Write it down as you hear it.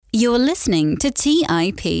You're listening to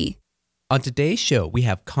TIP. On today's show, we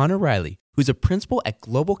have Conor Riley, who's a principal at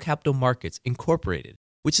Global Capital Markets Incorporated,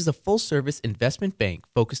 which is a full-service investment bank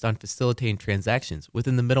focused on facilitating transactions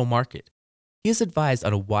within the middle market. He has advised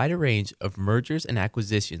on a wider range of mergers and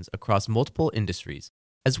acquisitions across multiple industries,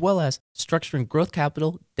 as well as structuring growth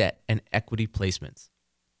capital, debt, and equity placements.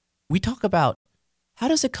 We talk about how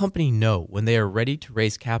does a company know when they are ready to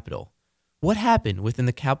raise capital? What happened within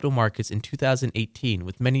the capital markets in 2018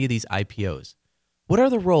 with many of these IPOs? What are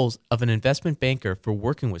the roles of an investment banker for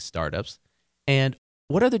working with startups? And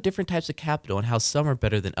what are the different types of capital and how some are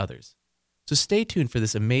better than others? So stay tuned for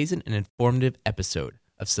this amazing and informative episode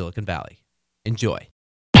of Silicon Valley. Enjoy.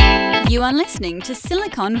 You are listening to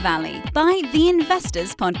Silicon Valley by The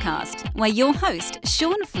Investors Podcast, where your host,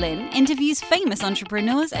 Sean Flynn, interviews famous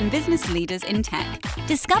entrepreneurs and business leaders in tech.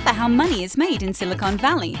 Discover how money is made in Silicon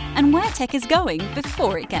Valley and where tech is going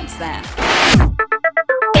before it gets there.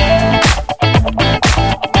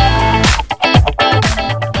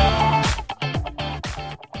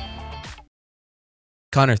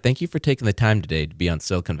 Conor, thank you for taking the time today to be on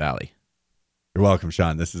Silicon Valley. You're welcome,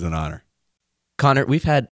 Sean. This is an honor. Conor, we've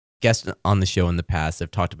had guests on the show in the past that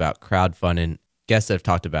have talked about crowdfunding, guests that have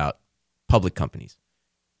talked about public companies.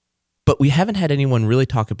 But we haven't had anyone really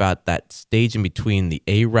talk about that stage in between the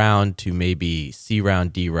A round to maybe C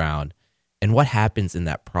round, D round, and what happens in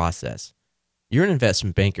that process. You're an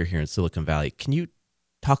investment banker here in Silicon Valley. Can you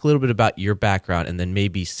talk a little bit about your background and then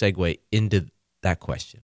maybe segue into that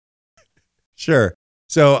question? Sure.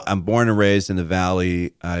 So I'm born and raised in the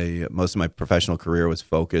Valley. Most of my professional career was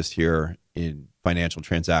focused here in financial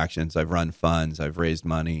transactions. I've run funds. I've raised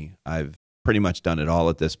money. I've pretty much done it all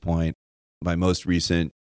at this point. My most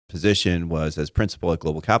recent position was as principal at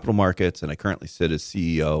Global Capital Markets, and I currently sit as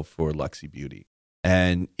CEO for Luxy Beauty.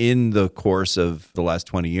 And in the course of the last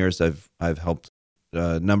 20 years, I've helped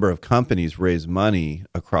a number of companies raise money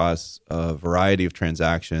across a variety of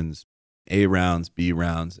transactions, A rounds, B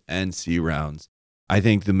rounds, and C rounds. I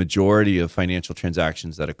think the majority of financial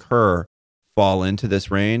transactions that occur fall into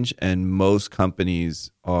this range, and most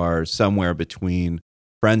companies are somewhere between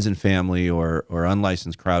friends and family or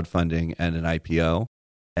unlicensed crowdfunding and an IPO,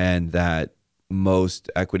 and that most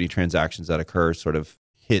equity transactions that occur sort of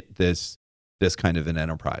hit this kind of an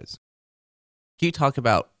enterprise. Can you talk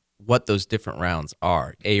about what those different rounds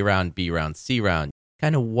are? A round, B round, C round,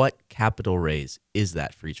 kind of what capital raise is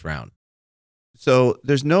that for each round? So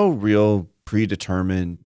there's no real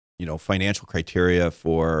predetermined, financial criteria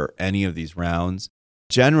for any of these rounds.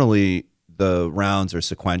 Generally, the rounds are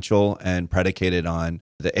sequential and predicated on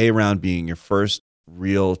the A round being your first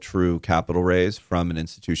real true capital raise from an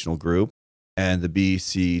institutional group, and the B,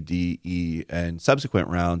 C, D, E, and subsequent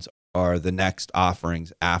rounds are the next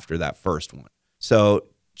offerings after that first one. So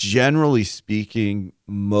generally speaking,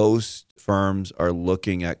 most firms are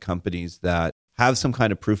looking at companies that have some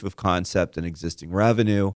kind of proof of concept and existing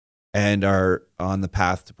revenue and are on the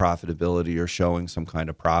path to profitability or showing some kind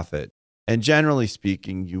of profit. And generally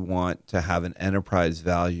speaking, you want to have an enterprise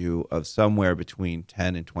value of somewhere between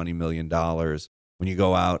 $10 and $20 million when you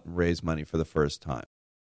go out and raise money for the first time.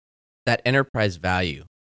 That enterprise value,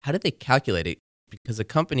 how did they calculate it? Because a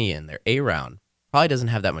company in their A round probably doesn't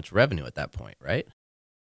have that much revenue at that point, right?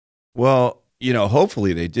 Well,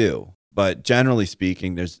 hopefully they do. But generally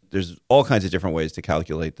speaking, there's all kinds of different ways to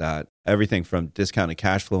calculate that. Everything from discounted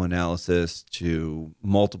cash flow analysis to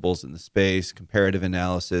multiples in the space, comparative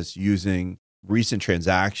analysis, using recent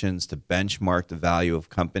transactions to benchmark the value of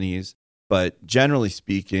companies. But generally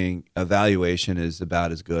speaking, a valuation is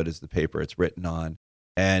about as good as the paper it's written on.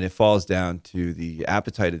 And it falls down to the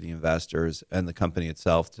appetite of the investors and the company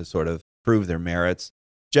itself to sort of prove their merits.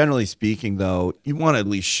 Generally speaking, though, you want to at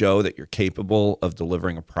least show that you're capable of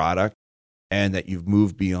delivering a product and that you've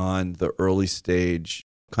moved beyond the early stage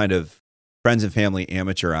kind of friends and family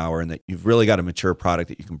amateur hour, and that you've really got a mature product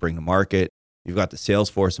that you can bring to market. You've got the sales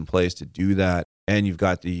force in place to do that, and you've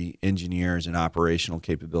got the engineers and operational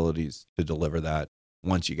capabilities to deliver that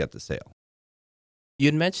once you get the sale. You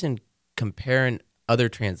had mentioned comparing other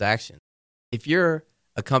transactions. If you're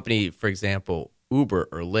a company, for example, Uber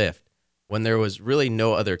or Lyft, when there was really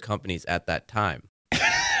no other companies at that time.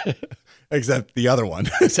 Except the other one.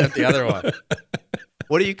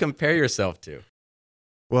 What do you compare yourself to?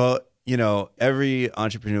 Well, every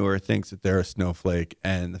entrepreneur thinks that they're a snowflake,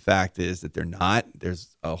 and the fact is that they're not.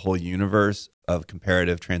 There's a whole universe of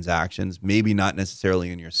comparative transactions, maybe not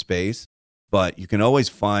necessarily in your space, but you can always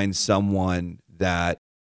find someone that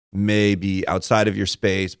may be outside of your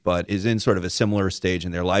space, but is in sort of a similar stage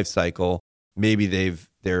in their life cycle. Maybe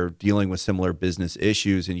they're dealing with similar business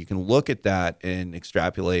issues, and you can look at that and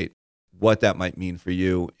extrapolate what that might mean for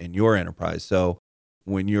you in your enterprise. So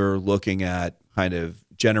when you're looking at kind of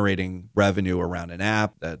generating revenue around an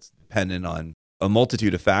app that's dependent on a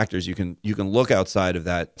multitude of factors, you can look outside of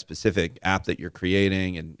that specific app that you're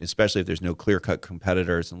creating, and especially if there's no clear-cut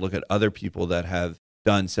competitors, and look at other people that have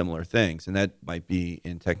done similar things. And that might be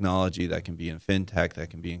in technology, that can be in fintech, that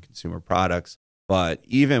can be in consumer products. But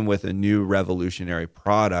even with a new revolutionary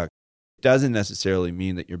product, it doesn't necessarily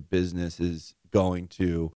mean that your business is going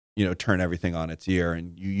to, turn everything on its ear.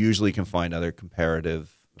 And you usually can find other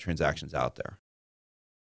comparative transactions out there.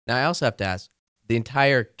 Now, I also have to ask, the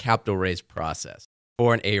entire capital raise process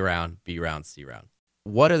for an A round, B round, C round,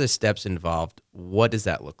 what are the steps involved? What does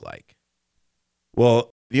that look like?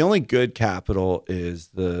 Well, the only good capital is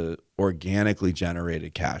the organically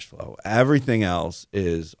generated cash flow. Everything else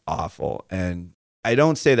is awful. And I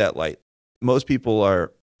don't say that light. Most people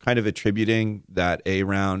are kind of attributing that A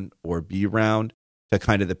round or B round to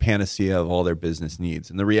kind of the panacea of all their business needs.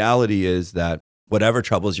 And the reality is that whatever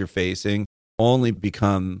troubles you're facing only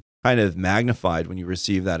become kind of magnified when you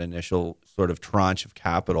receive that initial sort of tranche of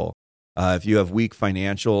capital. If you have weak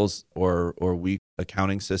financials or weak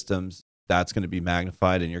accounting systems, that's going to be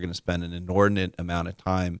magnified, and you're going to spend an inordinate amount of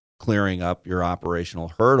time clearing up your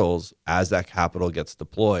operational hurdles as that capital gets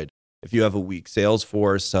deployed. If you have a weak sales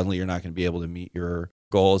force, suddenly you're not going to be able to meet your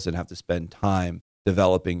goals and have to spend time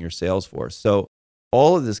developing your sales force. So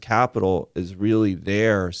all of this capital is really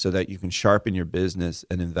there so that you can sharpen your business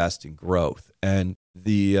and invest in growth. And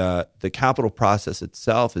the capital process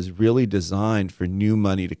itself is really designed for new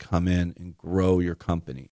money to come in and grow your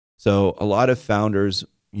company. So a lot of founders,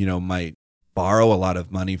 might borrow a lot of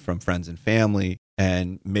money from friends and family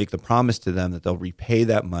and make the promise to them that they'll repay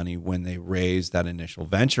that money when they raise that initial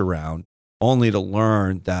venture round, only to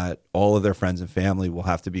learn that all of their friends and family will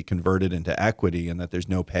have to be converted into equity and that there's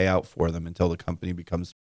no payout for them until the company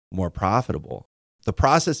becomes more profitable. The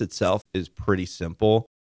process itself is pretty simple.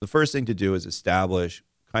 The first thing to do is establish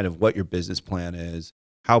kind of what your business plan is,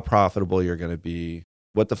 how profitable you're going to be,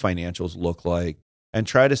 what the financials look like, and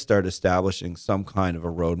try to start establishing some kind of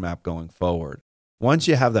a roadmap going forward. Once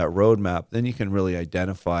you have that roadmap, then you can really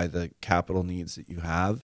identify the capital needs that you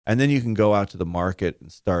have. And then you can go out to the market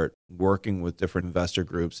and start working with different investor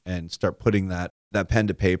groups and start putting that pen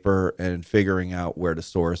to paper and figuring out where to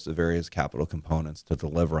source the various capital components to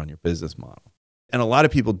deliver on your business model. And a lot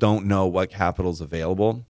of people don't know what capital is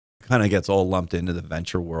available. It kind of gets all lumped into the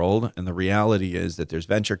venture world. And the reality is that there's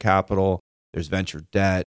venture capital, there's venture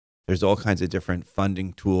debt, there's all kinds of different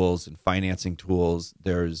funding tools and financing tools.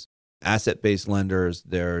 There's asset-based lenders,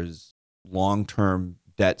 there's long-term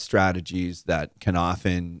debt strategies that can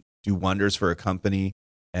often do wonders for a company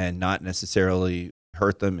and not necessarily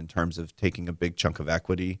hurt them in terms of taking a big chunk of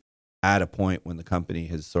equity at a point when the company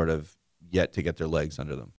has sort of yet to get their legs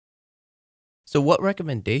under them. So what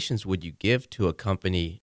recommendations would you give to a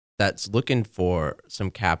company that's looking for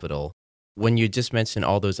some capital when you just mentioned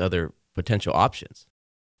all those other potential options?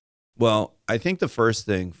 Well, I think the first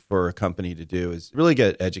thing for a company to do is really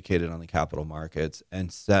get educated on the capital markets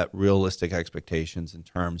and set realistic expectations in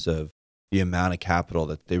terms of the amount of capital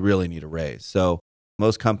that they really need to raise. So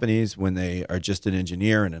most companies, when they are just an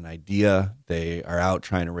engineer and an idea, they are out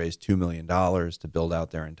trying to raise $2 million to build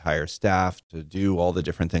out their entire staff, to do all the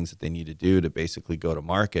different things that they need to do to basically go to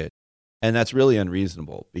market. And that's really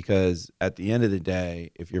unreasonable because at the end of the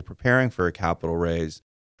day, if you're preparing for a capital raise,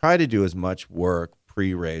 try to do as much work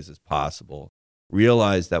pre-raise as possible.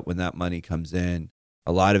 Realize that when that money comes in,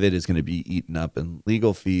 a lot of it is going to be eaten up in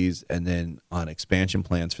legal fees and then on expansion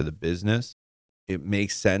plans for the business. It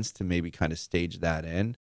makes sense to maybe kind of stage that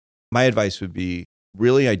in. My advice would be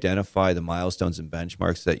really identify the milestones and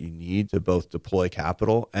benchmarks that you need to both deploy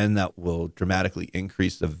capital and that will dramatically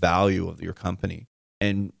increase the value of your company.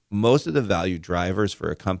 And most of the value drivers for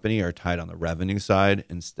a company are tied on the revenue side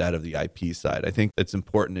instead of the IP side. I think it's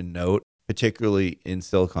important to note, particularly in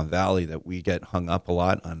Silicon Valley, that we get hung up a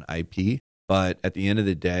lot on IP. But at the end of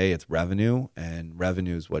the day, it's revenue, and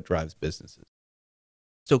revenue is what drives businesses.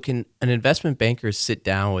 So can an investment banker sit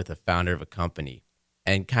down with a founder of a company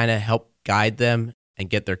and kind of help guide them and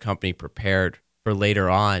get their company prepared for later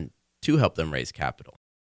on to help them raise capital?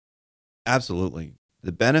 Absolutely.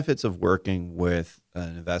 The benefits of working with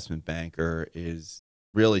an investment banker is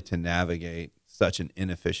really to navigate such an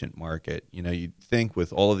inefficient market. You'd think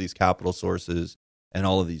with all of these capital sources and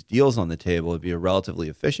all of these deals on the table, it'd be a relatively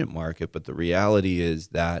efficient market, but the reality is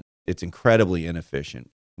that it's incredibly inefficient.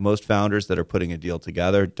 Most founders that are putting a deal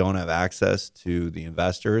together don't have access to the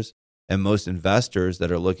investors, and most investors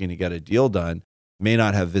that are looking to get a deal done may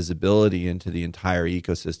not have visibility into the entire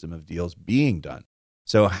ecosystem of deals being done.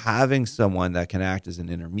 So having someone that can act as an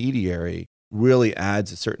intermediary really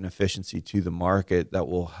adds a certain efficiency to the market that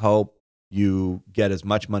will help you get as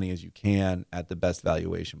much money as you can at the best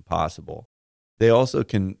valuation possible. They also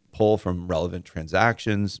can pull from relevant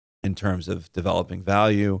transactions in terms of developing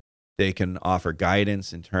value. They can offer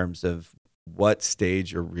guidance in terms of what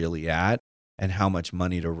stage you're really at and how much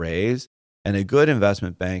money to raise. And a good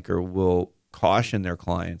investment banker will caution their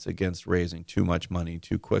clients against raising too much money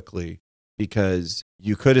too quickly, because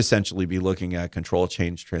you could essentially be looking at control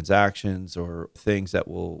change transactions or things that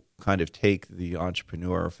will kind of take the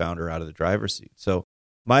entrepreneur or founder out of the driver's seat. So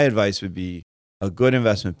my advice would be a good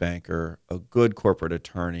investment banker, a good corporate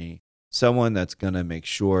attorney, someone that's going to make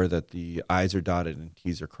sure that the I's are dotted and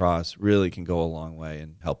T's are crossed really can go a long way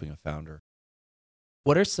in helping a founder.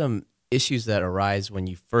 What are some issues that arise when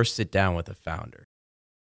you first sit down with a founder?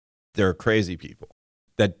 There are crazy people.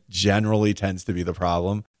 That generally tends to be the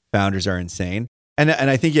problem. Founders are insane. And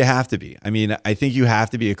I think you have to be. I mean, I think you have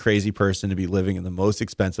to be a crazy person to be living in the most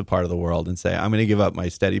expensive part of the world and say, I'm going to give up my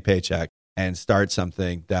steady paycheck and start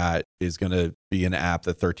something that is going to be an app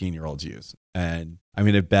that 13-year-olds use. And I'm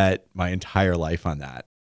going to bet my entire life on that.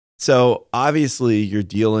 So obviously you're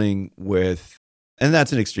dealing with, and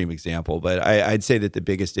that's an extreme example, but I'd say that the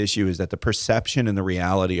biggest issue is that the perception and the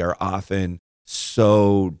reality are often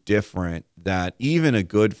so different that even a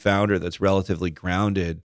good founder that's relatively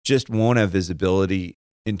grounded just won't have visibility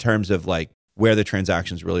in terms of like where the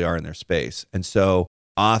transactions really are in their space. And so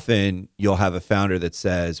often you'll have a founder that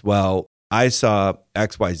says, well, I saw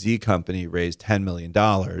XYZ company raise $10 million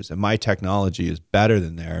and my technology is better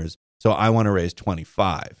than theirs, so I want to raise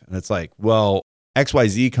 25. And it's like, well,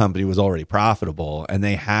 XYZ company was already profitable and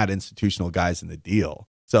they had institutional guys in the deal.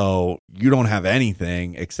 So you don't have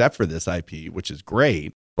anything except for this IP, which is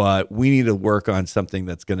great, but we need to work on something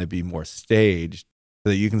that's going to be more staged so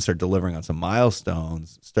that you can start delivering on some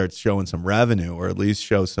milestones, start showing some revenue, or at least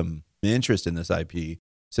show some interest in this IP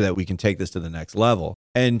so that we can take this to the next level.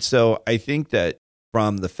 And so I think that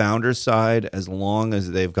from the founder's side, as long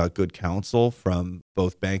as they've got good counsel from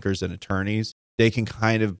both bankers and attorneys, they can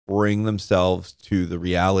kind of bring themselves to the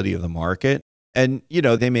reality of the market. And, you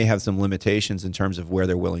know, they may have some limitations in terms of where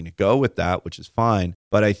they're willing to go with that, which is fine.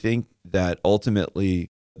 But I think that ultimately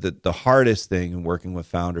the hardest thing in working with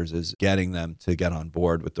founders is getting them to get on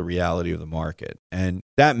board with the reality of the market. And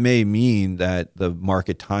that may mean that the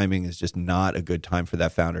market timing is just not a good time for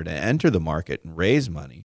that founder to enter the market and raise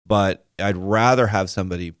money. But I'd rather have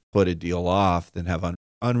somebody put a deal off than have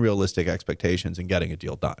unrealistic expectations in getting a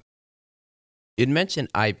deal done. You'd mentioned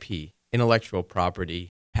IP, intellectual property,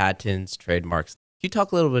 patents, trademarks. Can you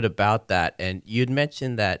talk a little bit about that? And you'd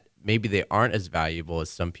mentioned that maybe they aren't as valuable as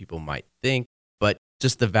some people might think, but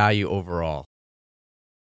just the value overall.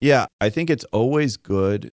 Yeah, I think it's always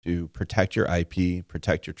good to protect your IP,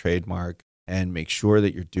 protect your trademark, and make sure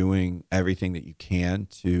that you're doing everything that you can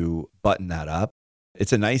to button that up.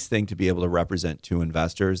 It's a nice thing to be able to represent to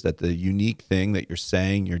investors that the unique thing that you're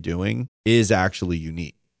saying you're doing is actually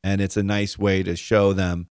unique. And it's a nice way to show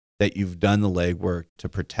them that you've done the legwork to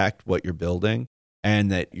protect what you're building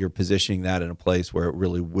and that you're positioning that in a place where it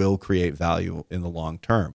really will create value in the long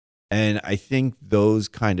term. And I think those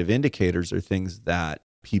kind of indicators are things that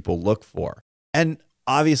people look for. And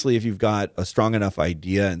obviously, if you've got a strong enough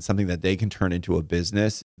idea and something that they can turn into a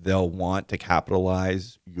business, they'll want to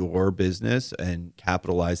capitalize your business and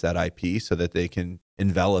capitalize that IP so that they can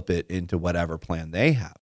envelop it into whatever plan they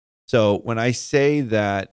have. So when I say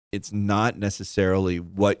that it's not necessarily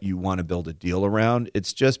what you want to build a deal around,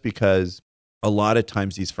 it's just because a lot of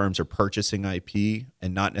times these firms are purchasing IP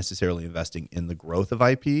and not necessarily investing in the growth of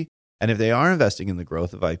IP. And if they are investing in the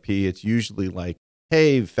growth of IP, it's usually like,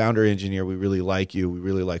 hey, founder engineer, we really like you. We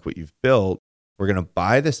really like what you've built. We're going to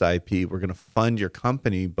buy this IP. We're going to fund your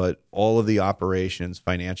company, but all of the operations,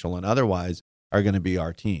 financial and otherwise, are going to be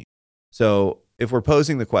our team. So if we're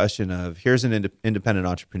posing the question of here's an independent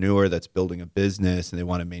entrepreneur that's building a business and they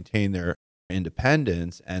want to maintain their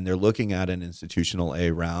independence and they're looking at an institutional A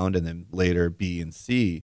round and then later B and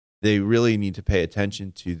C, they really need to pay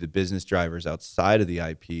attention to the business drivers outside of the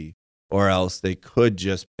IP, or else they could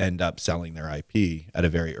just end up selling their IP at a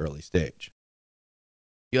very early stage.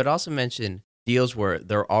 You had also mentioned deals where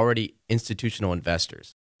there are already institutional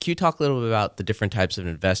investors. Can you talk a little bit about the different types of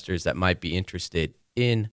investors that might be interested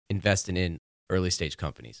in investing in early stage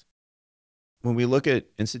companies? When we look at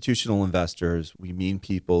institutional investors, we mean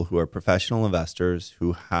people who are professional investors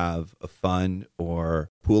who have a fund or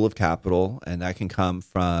pool of capital, and that can come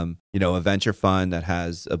from, a venture fund that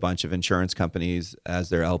has a bunch of insurance companies as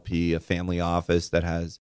their LP, a family office that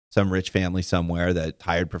has some rich family somewhere that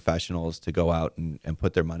hired professionals to go out and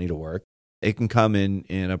put their money to work. It can come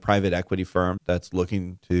in a private equity firm that's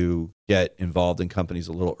looking to get involved in companies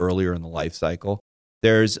a little earlier in the life cycle.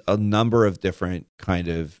 There's a number of different kind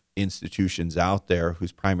of institutions out there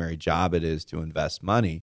whose primary job it is to invest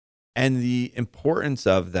money. And the importance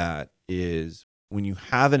of that is when you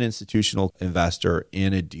have an institutional investor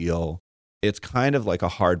in a deal, it's kind of like a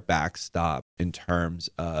hard backstop in terms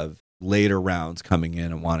of later rounds coming in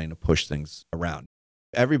and wanting to push things around.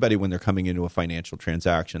 Everybody, when they're coming into a financial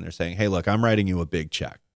transaction, they're saying, hey, look, I'm writing you a big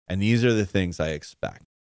check. And these are the things I expect.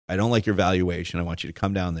 I don't like your valuation. I want you to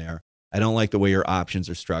come down there. I don't like the way your options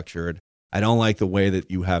are structured. I don't like the way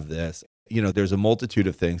that you have this. There's a multitude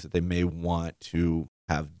of things that they may want to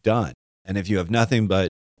have done. And if you have nothing but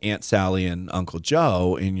Aunt Sally and Uncle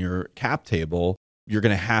Joe in your cap table, you're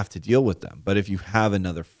going to have to deal with them. But if you have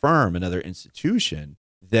another firm, another institution,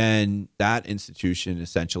 then that institution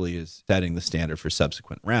essentially is setting the standard for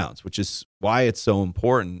subsequent rounds, which is why it's so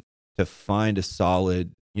important to find a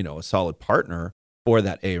solid partner for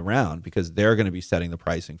that A round, because they're going to be setting the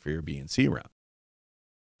pricing for your B and C round.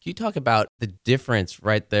 Can you talk about the difference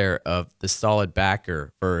right there of the solid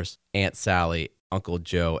backer versus Aunt Sally, Uncle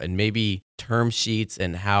Joe, and maybe term sheets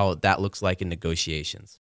and how that looks like in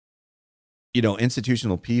negotiations?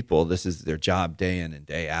 Institutional people, this is their job day in and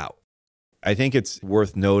day out. I think it's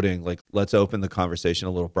worth noting, let's open the conversation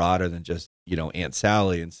a little broader than just, Aunt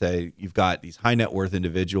Sally, and say you've got these high net worth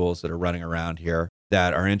individuals that are running around here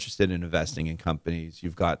that are interested in investing in companies.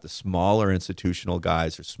 You've got the smaller institutional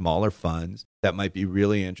guys or smaller funds that might be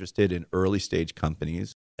really interested in early stage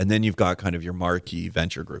companies. And then you've got kind of your marquee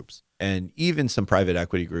venture groups and even some private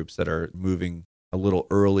equity groups that are moving a little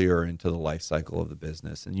earlier into the life cycle of the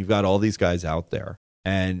business. And you've got all these guys out there.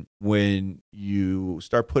 And when you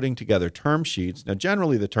start putting together term sheets, now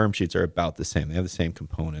generally the term sheets are about the same. They have the same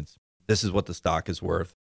components. This is what the stock is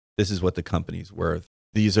worth. This is what the company's worth.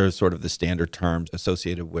 These are sort of the standard terms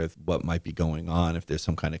associated with what might be going on. If there's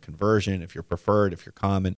some kind of conversion, if you're preferred, if you're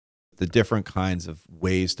common, the different kinds of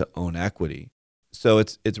ways to own equity. So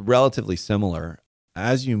it's relatively similar.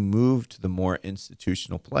 As you move to the more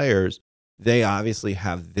institutional players, they obviously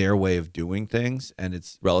have their way of doing things, and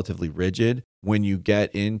it's relatively rigid. When you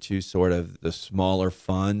get into sort of the smaller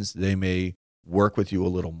funds, they may work with you a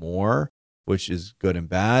little more, which is good and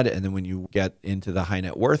bad. And then when you get into the high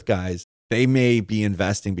net worth guys, they may be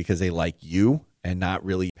investing because they like you and not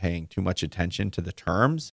really paying too much attention to the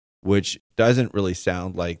terms, which doesn't really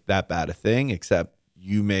sound like that bad a thing, except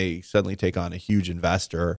you may suddenly take on a huge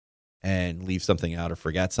investor and leave something out or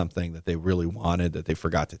forget something that they really wanted that they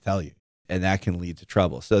forgot to tell you. And that can lead to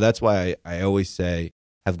trouble. So that's why I always say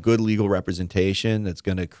have good legal representation that's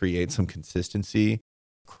going to create some consistency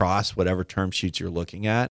across whatever term sheets you're looking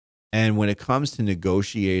at. And when it comes to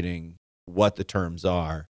negotiating what the terms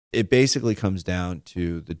are, it basically comes down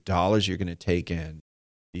to the dollars you're going to take in,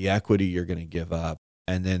 the equity you're going to give up,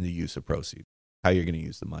 and then the use of proceeds, how you're going to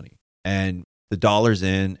use the money. And the dollars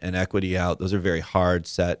in and equity out, those are very hard,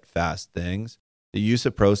 set, fast things. The use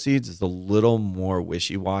of proceeds is a little more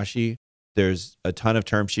wishy-washy. There's a ton of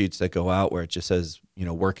term sheets that go out where it just says,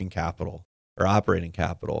 working capital or operating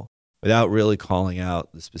capital without really calling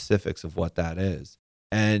out the specifics of what that is.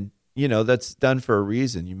 And, that's done for a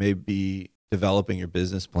reason. You may be developing your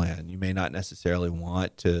business plan. You may not necessarily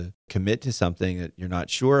want to commit to something that you're not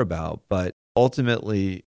sure about, but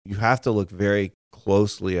ultimately you have to look very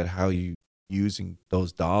closely at how you using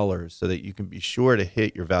those dollars so that you can be sure to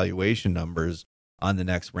hit your valuation numbers on the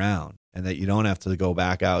next round, and that you don't have to go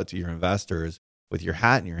back out to your investors with your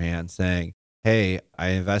hat in your hand saying, hey, I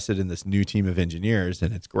invested in this new team of engineers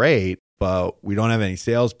and it's great, but we don't have any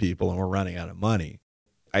salespeople and we're running out of money.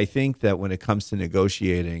 I think that when it comes to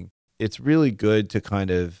negotiating, it's really good to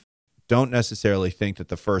kind of don't necessarily think that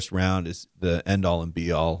the first round is the end all and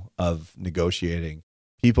be all of negotiating.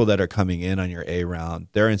 People that are coming in on your A round,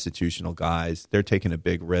 they're institutional guys. They're taking a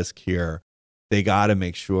big risk here. They got to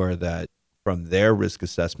make sure that from their risk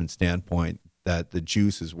assessment standpoint, that the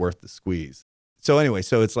juice is worth the squeeze. So anyway,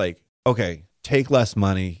 so it's like, okay, take less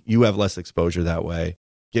money. You have less exposure that way.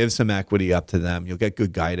 Give some equity up to them. You'll get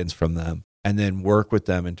good guidance from them. And then work with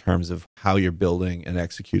them in terms of how you're building and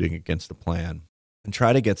executing against the plan. And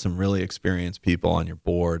try to get some really experienced people on your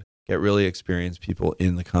board. Get really experienced people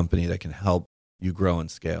in the company that can help you grow and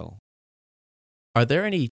scale. Are there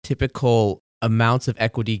any typical amounts of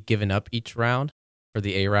equity given up each round? For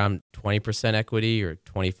the A round, 20% equity or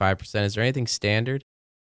 25%? Is there anything standard?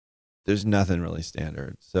 There's nothing really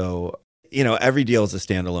standard. So, every deal is a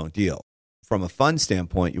standalone deal. From a fund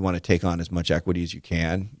standpoint, you want to take on as much equity as you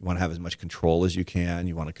can. You want to have as much control as you can.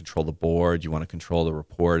 You want to control the board. You want to control the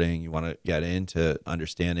reporting. You want to get into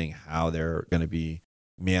understanding how they're going to be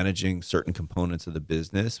managing certain components of the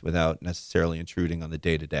business without necessarily intruding on the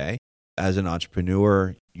day-to-day. As an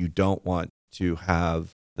entrepreneur, you don't want to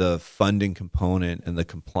have the funding component and the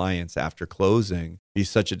compliance after closing be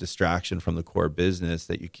such a distraction from the core business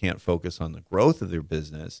that you can't focus on the growth of your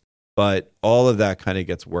business. But all of that kind of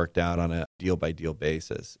gets worked out on a deal-by-deal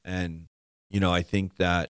basis. And, I think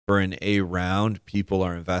that for an A round, people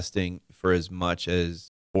are investing for as much as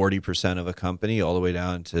 40% of a company all the way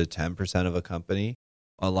down to 10% of a company.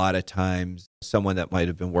 A lot of times, someone that might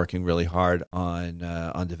have been working really hard on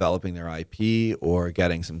developing their IP or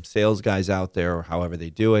getting some sales guys out there or however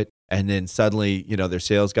they do it. And then suddenly, their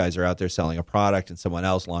sales guys are out there selling a product and someone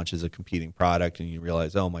else launches a competing product and you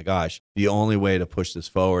realize, oh my gosh, the only way to push this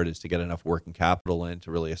forward is to get enough working capital in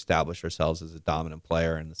to really establish ourselves as a dominant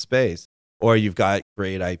player in the space. Or you've got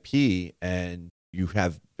great IP and you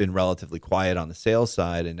have been relatively quiet on the sales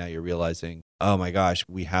side and now you're realizing, oh my gosh,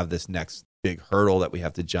 we have this next big hurdle that we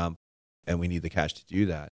have to jump and we need the cash to do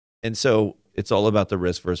that. And so it's all about the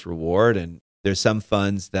risk versus reward. And there's some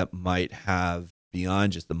funds that might have,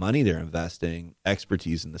 beyond just the money they're investing,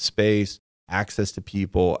 expertise in the space, access to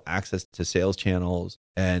people, access to sales channels,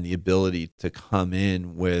 and the ability to come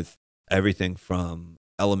in with everything from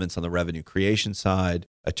elements on the revenue creation side,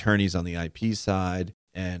 attorneys on the IP side,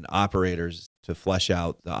 and operators to flesh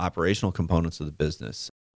out the operational components of the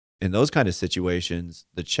business. In those kind of situations,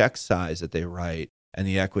 the check size that they write and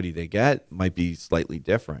the equity they get might be slightly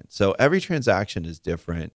different. So every transaction is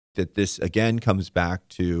different. That this, again, comes back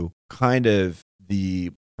to kind of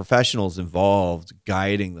the professionals involved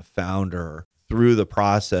guiding the founder through the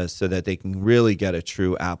process so that they can really get a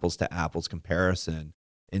true apples to apples comparison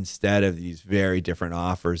instead of these very different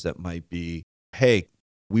offers that might be, hey,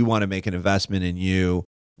 we want to make an investment in you.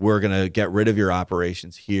 We're going to get rid of your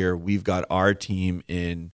operations here. We've got our team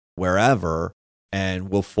in wherever, and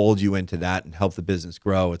we'll fold you into that and help the business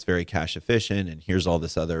grow. It's very cash efficient. And here's all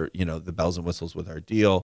this other, the bells and whistles with our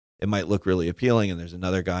deal. It might look really appealing. And there's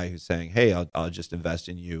another guy who's saying, hey, I'll just invest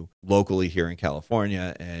in you locally here in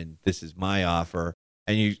California. And this is my offer.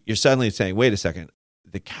 And you're suddenly saying, wait a second,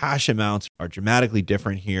 the cash amounts are dramatically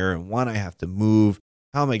different here. And one, I have to move.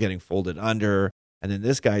 How am I getting folded under? And then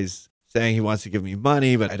this guy's saying he wants to give me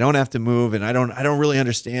money, but I don't have to move. And I don't really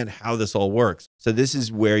understand how this all works. So this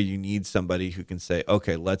is where you need somebody who can say,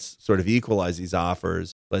 okay, let's sort of equalize these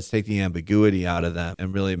offers. Let's take the ambiguity out of them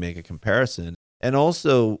and really make a comparison. And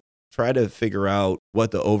also try to figure out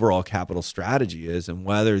what the overall capital strategy is and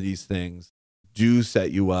whether these things do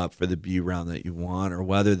set you up for the B round that you want or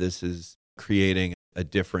whether this is creating a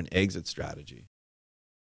different exit strategy.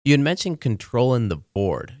 You had mentioned controlling the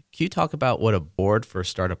board. Can you talk about what a board for a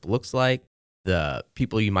startup looks like, the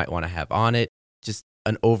people you might want to have on it, just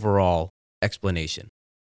an overall explanation?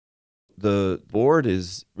 The board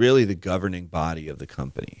is really the governing body of the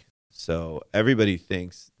company. So everybody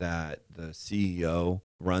thinks that the CEO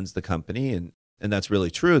runs the company, and that's really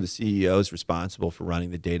true. The CEO is responsible for running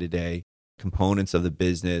the day-to-day components of the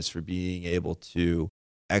business, for being able to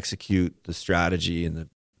execute the strategy and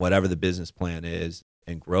whatever the business plan is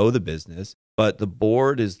and grow the business. But the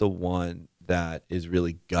board is the one that is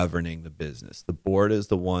really governing the business. The board is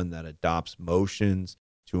the one that adopts motions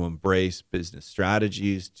to embrace business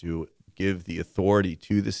strategies, to give the authority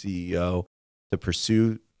to the CEO to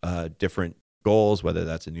pursue different goals, whether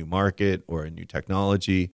that's a new market or a new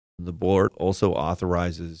technology. The board also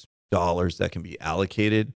authorizes dollars that can be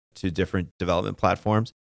allocated to different development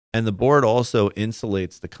platforms. And the board also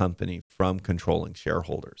insulates the company from controlling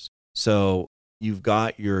shareholders. So you've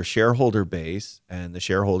got your shareholder base, and the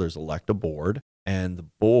shareholders elect a board, and the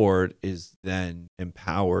board is then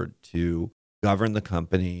empowered to govern the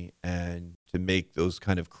company and to make those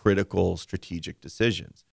kind of critical strategic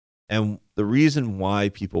decisions. And the reason why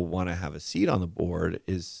people want to have a seat on the board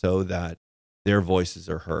is so that their voices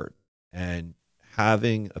are heard. And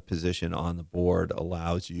having a position on the board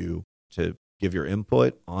allows you to give your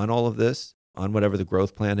input on all of this, on whatever the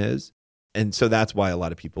growth plan is. And so that's why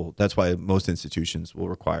that's why most institutions will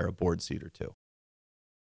require a board seat or two.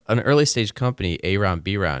 An early stage company, A round,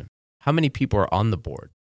 B round, how many people are on the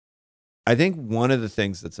board? I think one of the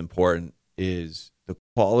things that's important is the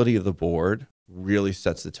quality of the board really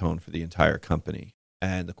sets the tone for the entire company.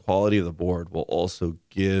 And the quality of the board will also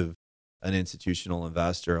give an institutional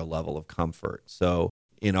investor a level of comfort. So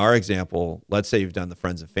in our example, let's say you've done the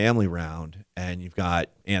friends and family round and you've got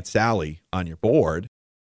Aunt Sally on your board.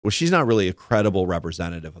 Well, she's not really a credible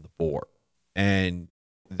representative of the board. And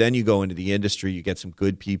then you go into the industry, you get some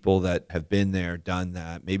good people that have been there, done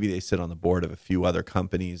that. Maybe they sit on the board of a few other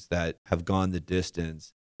companies that have gone the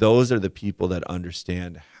distance. Those are the people that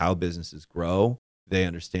understand how businesses grow. They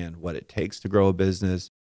understand what it takes to grow a business.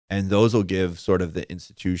 And those will give sort of the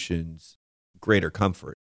institutions greater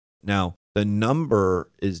comfort. Now, the number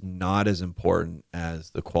is not as important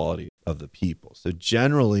as the quality of the people. So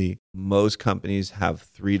generally, most companies have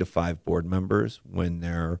 3 to 5 board members when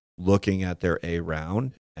they're looking at their A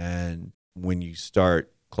round. And when you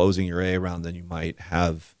start closing your A round, then you might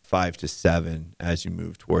have 5 to 7 as you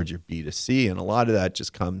move towards your B to C. And a lot of that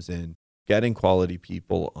just comes in getting quality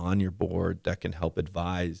people on your board that can help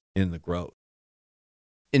advise in the growth.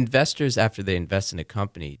 Investors, after they invest in a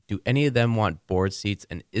company, do any of them want board seats?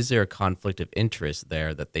 And is there a conflict of interest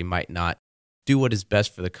there that they might not do what is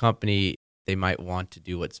best for the company? They might want to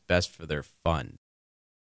do what's best for their fund.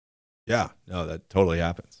 Yeah, no, that totally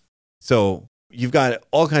happens. So you've got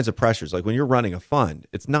all kinds of pressures. Like when you're running a fund,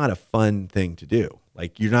 it's not a fun thing to do.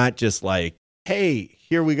 Like you're not just like, hey,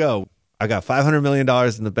 here we go. I got $500 million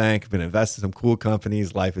in the bank. I'm going to invest in some cool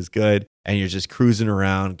companies. Life is good. And you're just cruising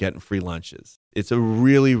around getting free lunches. It's a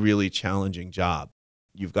really, really challenging job.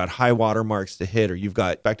 You've got high watermarks to hit, or you've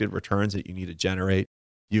got expected returns that you need to generate.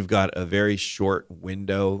 You've got a very short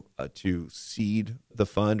window to seed the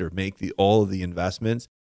fund or make all of the investments.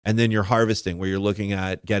 And then you're harvesting, where you're looking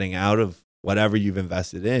at getting out of whatever you've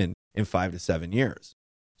invested in 5 to 7 years.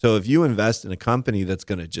 So if you invest in a company that's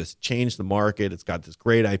going to just change the market, it's got this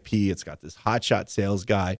great IP, it's got this hotshot sales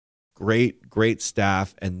guy, great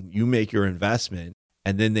staff, and you make your investment,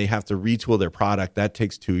 and then they have to retool their product, that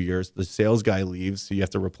takes 2 years. The sales guy leaves, so you have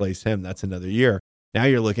to replace him. That's another year. Now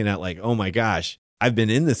you're looking at like, oh my gosh, I've been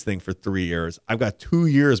in this thing for 3 years. I've got 2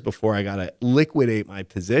 years before I got to liquidate my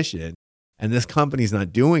position, and this company's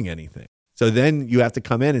not doing anything. So then you have to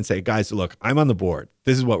come in and say, guys, look, I'm on the board.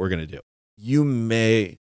 This is what we're going to do. You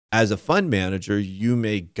may, as a fund manager, you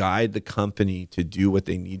may guide the company to do what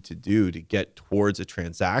they need to do to get towards a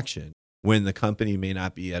transaction when the company may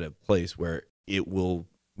not be at a place where it will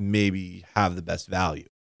maybe have the best value.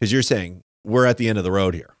 Because you're saying, we're at the end of the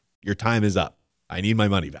road here. Your time is up. I need my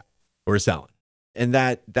money back. We're selling. And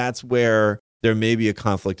that's where there may be a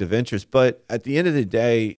conflict of interest. But at the end of the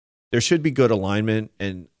day, there should be good alignment.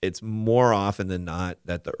 And it's more often than not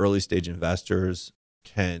that the early stage investors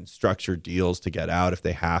can structure deals to get out if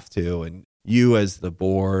they have to. And you as the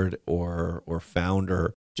board or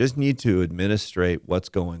founder just need to administrate what's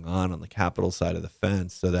going on the capital side of the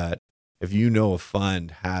fence, so that if you know a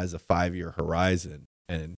fund has a 5-year horizon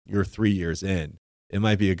and you're 3 years in, it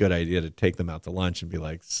might be a good idea to take them out to lunch and be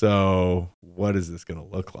like, so what is this going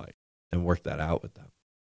to look like? And work that out with them.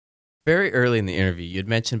 Very early in the interview, you had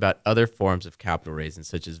mentioned about other forms of capital raising,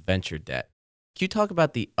 such as venture debt. Can you talk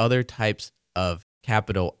about the other types of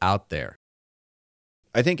capital out there?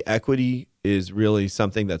 I think equity is really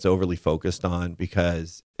something that's overly focused on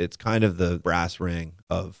because it's kind of the brass ring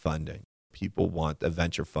of funding. People want a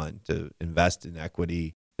venture fund to invest in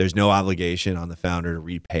equity. There's no obligation on the founder to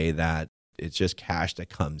repay that. It's just cash that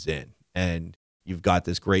comes in. And you've got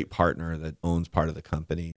this great partner that owns part of the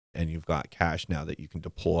company, and you've got cash now that you can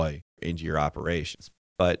deploy into your operations.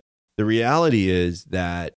 But the reality is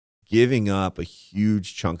that giving up a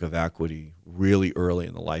huge chunk of equity really early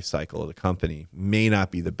in the life cycle of the company may not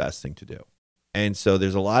be the best thing to do. And so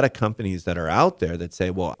there's a lot of companies that are out there that say,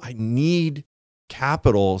 well, I need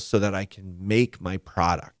capital so that I can make my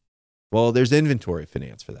product. Well, there's inventory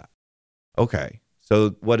finance for that. Okay,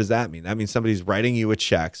 so what does that mean? That means somebody's writing you a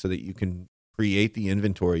check so that you can create the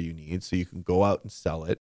inventory you need so you can go out and sell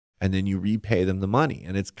it, and then you repay them the money.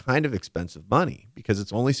 And it's kind of expensive money because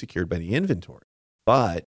it's only secured by the inventory,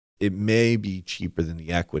 but it may be cheaper than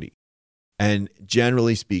the equity. And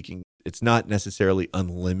generally speaking, it's not necessarily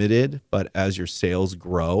unlimited, but as your sales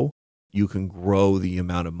grow, you can grow the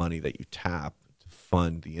amount of money that you tap to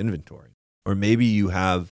fund the inventory. Or maybe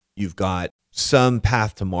you've got some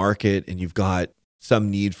path to market and you've got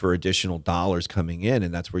some need for additional dollars coming in,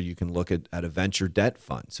 and that's where you can look at a venture debt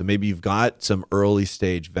fund. So maybe you've got some early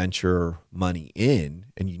stage venture money in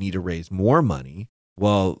and you need to raise more money.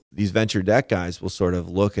 Well, these venture debt guys will sort of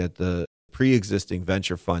look at the pre-existing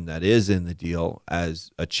venture fund that is in the deal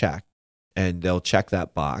as a check, and they'll check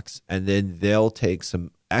that box, and then they'll take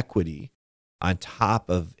some equity on top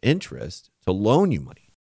of interest to loan you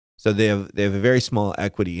money. So they have a very small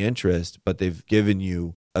equity interest, but they've given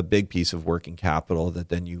you a big piece of working capital that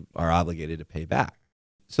then you are obligated to pay back.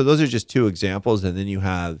 So those are just two examples. And then you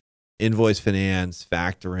have invoice finance,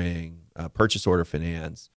 factoring, purchase order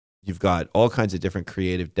finance. You've got all kinds of different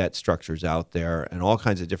creative debt structures out there and all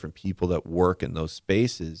kinds of different people that work in those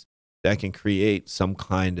spaces that can create some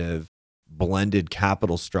kind of blended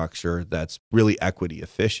capital structure that's really equity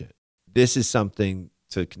efficient. This is something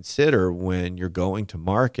to consider when you're going to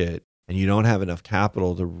market and you don't have enough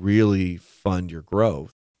capital to really fund your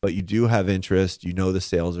growth, but you do have interest, you know the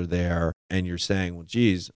sales are there, and you're saying, well,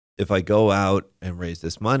 geez, if I go out and raise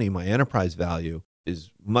this money, my enterprise value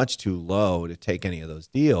is much too low to take any of those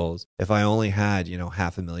deals. If I only had,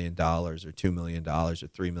 $500,000 or $2 million or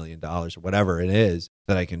 $3 million or whatever it is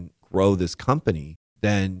that I can grow this company,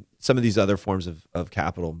 then some of these other forms of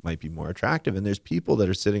capital might be more attractive. And there's people that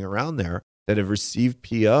are sitting around there that have received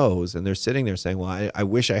POs and they're sitting there saying, well, I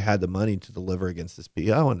wish I had the money to deliver against this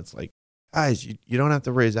PO. And it's like, guys, you don't have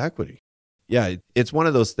to raise equity. Yeah, it's one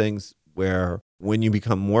of those things where when you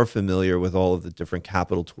become more familiar with all of the different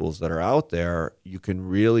capital tools that are out there, you can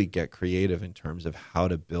really get creative in terms of how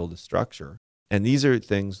to build a structure. And these are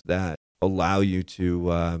things that allow you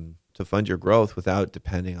to fund your growth without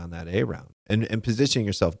depending on that A round and positioning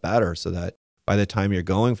yourself better so that by the time you're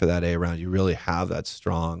going for that A round, you really have that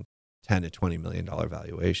strong $10 to $20 million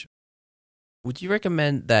valuation. Would you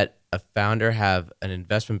recommend that a founder have an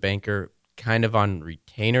investment banker kind of on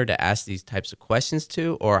retainer to ask these types of questions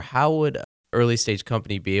to, or how would an early stage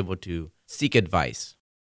company be able to seek advice?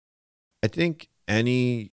 I think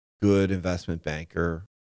any good investment banker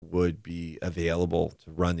would be available to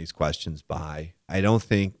run these questions by. I don't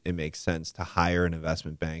think it makes sense to hire an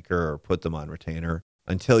investment banker or put them on retainer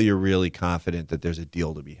until you're really confident that there's a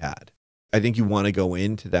deal to be had. I think you want to go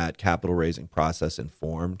into that capital raising process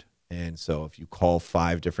informed. And so if you call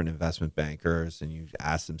 5 different investment bankers and you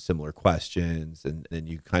ask them similar questions, and then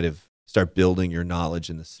you kind of start building your knowledge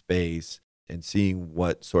in the space and seeing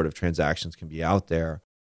what sort of transactions can be out there,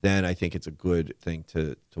 then I think it's a good thing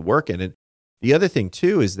to work in. And the other thing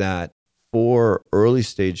too is that for early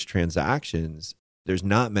stage transactions, there's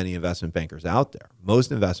not many investment bankers out there. Most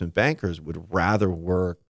investment bankers would rather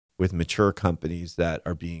work with mature companies that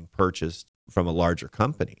are being purchased from a larger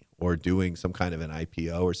company or doing some kind of an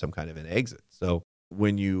IPO or some kind of an exit. So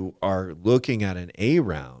when you are looking at an A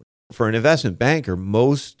round, for an investment banker,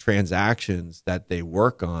 most transactions that they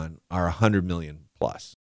work on are 100 million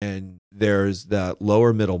plus. And there's that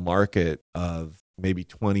lower middle market of maybe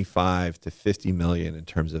 25 to 50 million in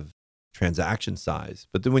terms of transaction size.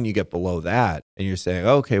 But then when you get below that and you're saying,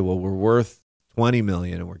 okay, well, we're worth 20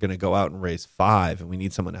 million and we're going to go out and raise 5 and we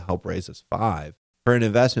need someone to help raise us 5. For an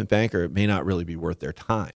investment banker, it may not really be worth their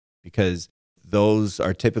time because those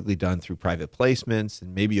are typically done through private placements.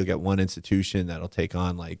 And maybe you'll get one institution that'll take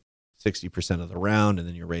on like 60% of the round and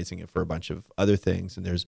then you're raising it for a bunch of other things. And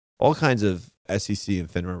there's all kinds of SEC and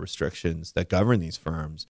FINRA restrictions that govern these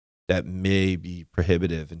firms that may be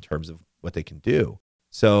prohibitive in terms of what they can do.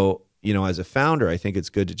 So, as a founder, I think it's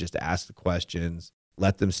good to just ask the questions,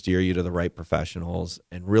 let them steer you to the right professionals,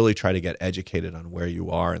 and really try to get educated on where you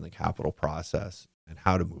are in the capital process and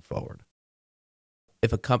how to move forward.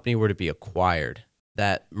 If a company were to be acquired,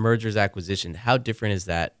 that mergers acquisition, how different is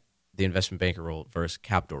that, the investment banker role versus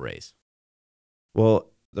capital raise? Well,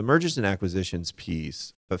 the mergers and acquisitions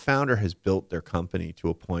piece, if a founder has built their company to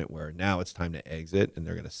a point where now it's time to exit and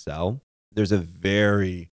they're going to sell, there's a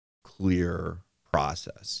very clear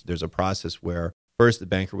process. There's a process where first the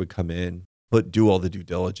banker would come in, do all the due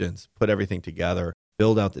diligence, put everything together,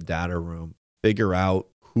 build out the data room, figure out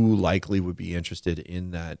who likely would be interested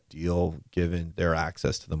in that deal given their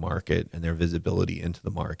access to the market and their visibility into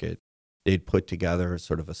the market. They'd put together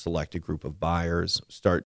sort of a selected group of buyers,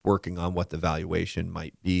 start working on what the valuation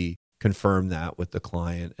might be, confirm that with the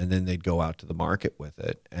client, and then they'd go out to the market with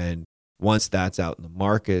it. And once that's out in the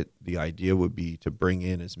market, the idea would be to bring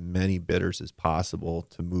in as many bidders as possible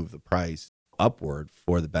to move the price upward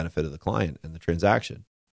for the benefit of the client and the transaction.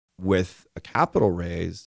 With a capital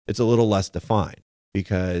raise, it's a little less defined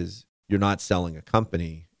because you're not selling a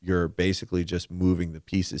company. You're basically just moving the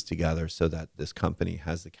pieces together so that this company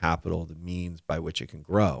has the capital, the means by which it can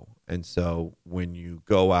grow. And so when you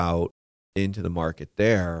go out into the market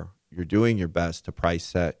there, you're doing your best to price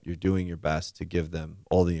set. You're doing your best to give them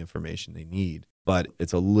all the information they need. But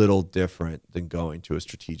it's a little different than going to a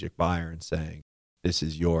strategic buyer and saying, this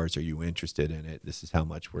is yours. Are you interested in it? This is how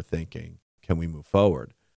much we're thinking. Can we move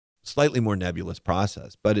forward? Slightly more nebulous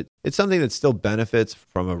process, but it's something that still benefits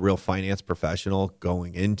from a real finance professional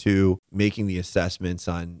going into making the assessments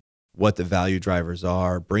on what the value drivers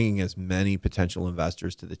are, bringing as many potential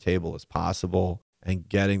investors to the table as possible, and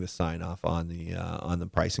getting the sign off on the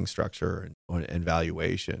pricing structure and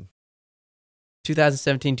valuation.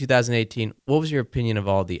 2017, 2018, what was your opinion of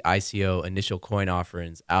all the ICO initial coin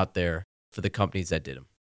offerings out there for the companies that did them?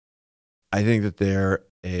 I think that they're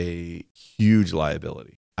a huge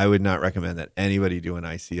liability. I would not recommend that anybody do an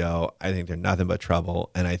ICO. I think they're nothing but trouble.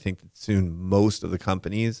 And I think that soon most of the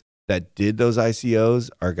companies that did those ICOs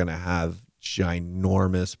are going to have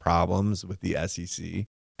ginormous problems with the SEC.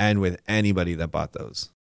 and with anybody that bought those.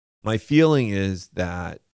 My feeling is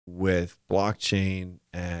that with blockchain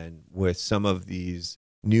and with some of these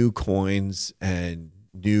new coins and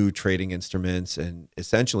new trading instruments and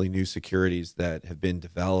essentially new securities that have been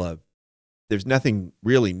developed, there's nothing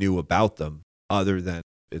really new about them other than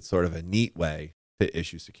it's sort of a neat way to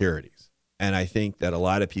issue securities. And I think that a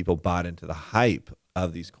lot of people bought into the hype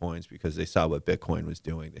of these coins because they saw what Bitcoin was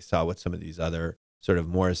doing. They saw what some of these other sort of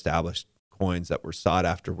more established coins that were sought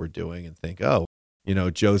after were doing and think, oh,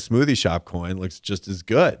 Joe's Smoothie Shop coin looks just as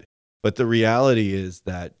good. But the reality is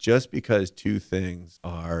that just because two things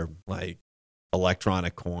are like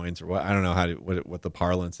electronic coins, or I don't know what the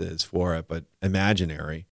parlance is for it, but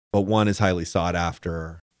imaginary, but one is highly sought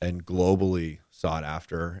after and globally sought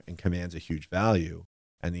after and commands a huge value,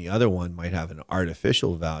 and the other one might have an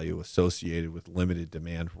artificial value associated with limited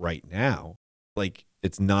demand right now, like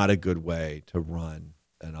it's not a good way to run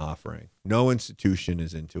an offering. No institution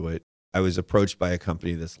is into it. I was approached by a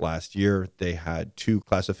company this last year. They had two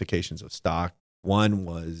classifications of stock. One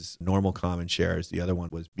was normal common shares. The other one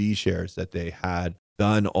was B shares that they had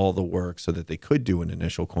done all the work so that they could do an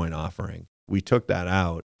initial coin offering. We took that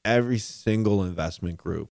out. Every single investment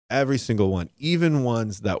group, every single one, even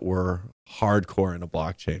ones that were hardcore in a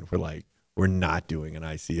blockchain, were like, we're not doing an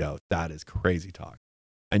ICO. That is crazy talk.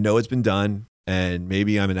 I know it's been done, and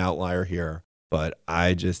maybe I'm an outlier here, but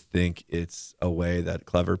I just think it's a way that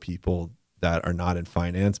clever people that are not in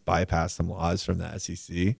finance bypass some laws from the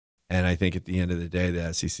SEC. And I think at the end of the day,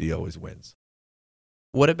 the SEC always wins.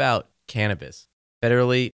 What about cannabis?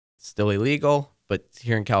 Federally, still illegal, but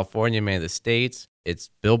here in California, man, the states,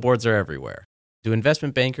 its billboards are everywhere. Do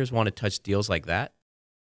investment bankers want to touch deals like that?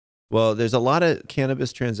 Well, there's a lot of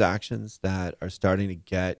cannabis transactions that are starting to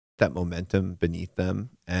get that momentum beneath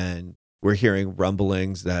them. And we're hearing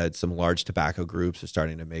rumblings that some large tobacco groups are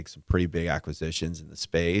starting to make some pretty big acquisitions in the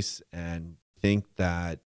space, and think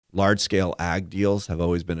that large-scale ag deals have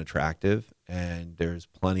always been attractive, and there's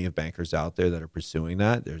plenty of bankers out there that are pursuing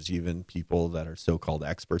that. There's even people that are so-called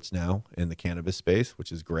experts now in the cannabis space,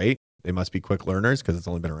 which is great. They must be quick learners because it's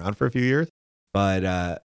only been around for a few years.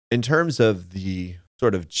 But in terms of the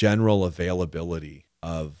sort of general availability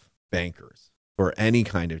of bankers for any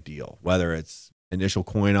kind of deal, whether it's initial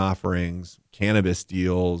coin offerings, cannabis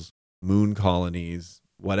deals, moon colonies,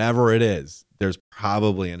 whatever it is, there's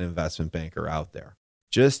probably an investment banker out there.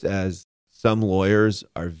 Just as some lawyers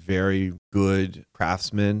are very good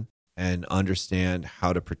craftsmen and understand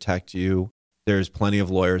how to protect you, there's plenty of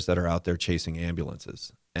lawyers that are out there chasing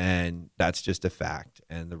ambulances. And that's just a fact.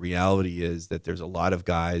 And the reality is that there's a lot of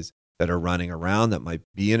guys that are running around that might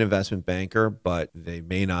be an investment banker, but they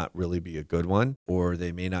may not really be a good one, or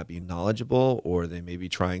they may not be knowledgeable, or they may be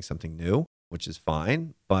trying something new, which is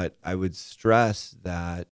fine. But I would stress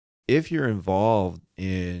that if you're involved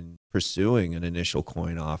in pursuing an initial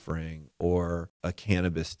coin offering or a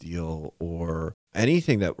cannabis deal or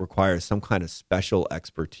anything that requires some kind of special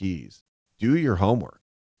expertise, do your homework,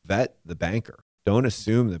 vet the banker. Don't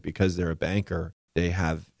assume that because they're a banker, they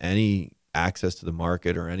have any access to the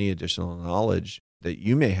market or any additional knowledge that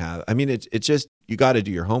you may have. I mean, it's just, you got to do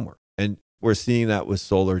your homework. And we're seeing that with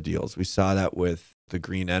solar deals. We saw that with the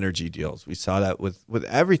green energy deals. We saw that with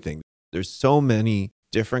everything. There's so many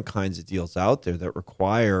different kinds of deals out there that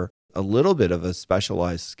require a little bit of a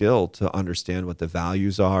specialized skill to understand what the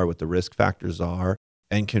values are, what the risk factors are,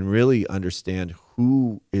 and can really understand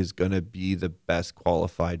who is going to be the best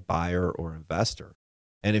qualified buyer or investor.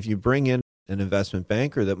 And if you bring in an investment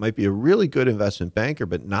banker that might be a really good investment banker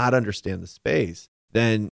but not understand the space,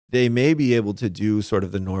 then they may be able to do sort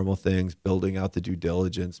of the normal things, building out the due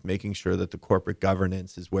diligence, making sure that the corporate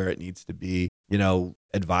governance is where it needs to be,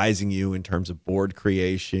 advising you in terms of board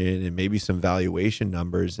creation and maybe some valuation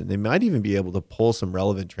numbers. And they might even be able to pull some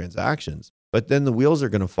relevant transactions. But then the wheels are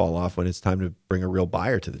going to fall off when it's time to bring a real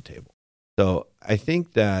buyer to the table. So I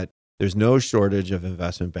think that there's no shortage of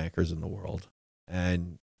investment bankers in the world.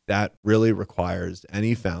 And that really requires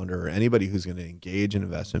any founder or anybody who's going to engage an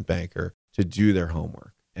investment banker to do their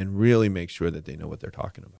homework and really make sure that they know what they're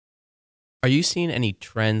talking about. Are you seeing any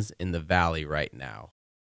trends in the Valley right now?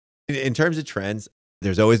 In terms of trends,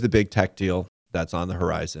 there's always the big tech deal that's on the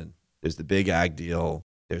horizon. There's the big ag deal.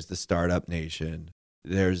 There's the startup nation.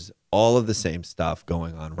 There's all of the same stuff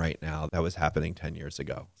going on right now that was happening 10 years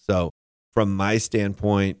ago. So from my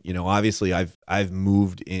standpoint, obviously I've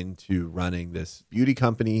moved into running this beauty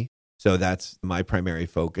company. So that's my primary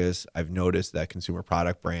focus. I've noticed that consumer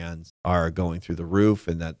product brands are going through the roof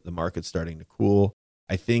and that the market's starting to cool.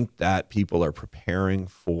 I think that people are preparing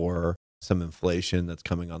for some inflation that's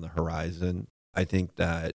coming on the horizon. I think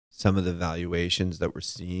that some of the valuations that we're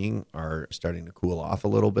seeing are starting to cool off a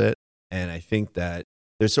little bit. And I think that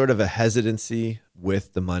there's sort of a hesitancy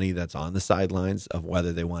with the money that's on the sidelines of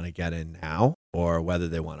whether they want to get in now or whether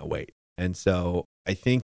they want to wait. And so I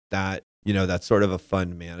think that, that's sort of a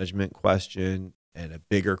fund management question and a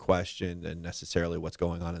bigger question than necessarily what's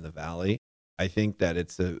going on in the Valley. I think that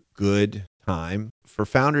it's a good time for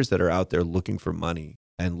founders that are out there looking for money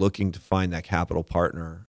and looking to find that capital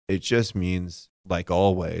partner. It just means, like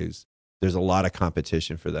always, there's a lot of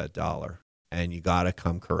competition for that dollar. And you got to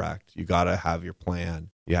come correct. You got to have your plan.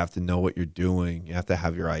 You have to know what you're doing. You have to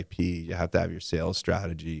have your IP. You have to have your sales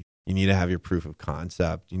strategy. You need to have your proof of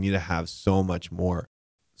concept. You need to have so much more.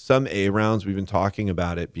 Some A rounds, we've been talking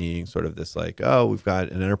about it being sort of this like, oh, we've got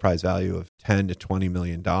an enterprise value of $10 to $20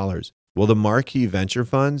 million. Well, the marquee venture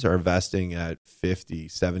funds are investing at $50,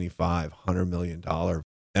 $75, $100 million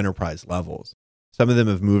enterprise levels. Some of them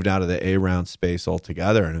have moved out of the A round space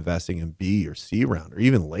altogether and investing in B or C round or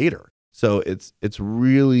even later. So it's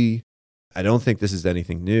really, I don't think this is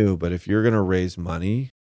anything new, but if you're going to raise money,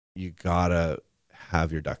 you got to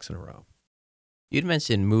have your ducks in a row. You'd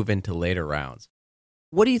mentioned move into later rounds.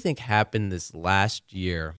 What do you think happened this last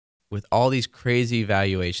year with all these crazy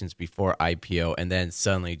valuations before IPO and then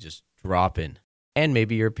suddenly just dropping? And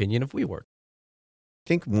maybe your opinion of WeWork. I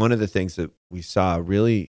think one of the things that we saw a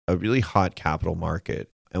really hot capital market,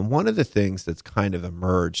 and one of the things that's kind of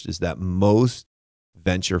emerged is that most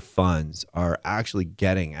venture funds are actually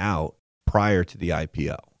getting out prior to the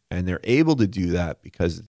IPO. And they're able to do that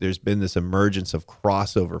because there's been this emergence of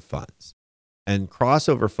crossover funds. And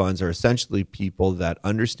crossover funds are essentially people that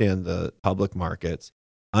understand the public markets,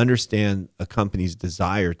 understand a company's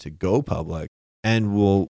desire to go public, and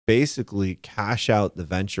will basically cash out the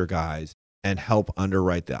venture guys and help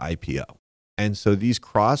underwrite the IPO. And so these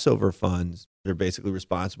crossover funds are basically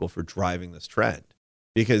responsible for driving this trend,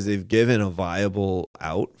 because they've given a viable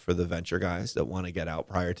out for the venture guys that want to get out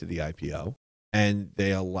prior to the IPO. And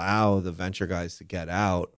they allow the venture guys to get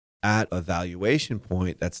out at a valuation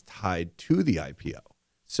point that's tied to the IPO.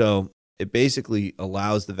 So it basically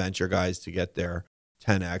allows the venture guys to get their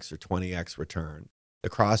 10x or 20x return. The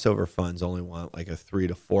crossover funds only want like a 3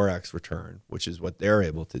 to 4x return, which is what they're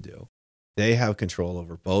able to do. They have control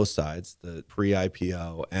over both sides, the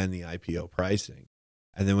pre-IPO and the IPO pricing.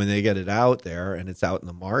 And then when they get it out there and it's out in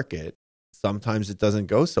the market, sometimes it doesn't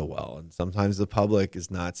go so well. And sometimes the public is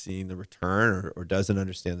not seeing the return or doesn't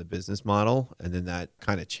understand the business model. And then that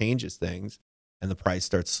kind of changes things and the price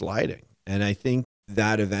starts sliding. And I think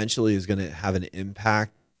that eventually is going to have an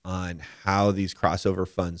impact on how these crossover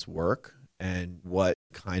funds work and what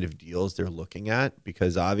kind of deals they're looking at.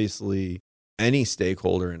 Because obviously any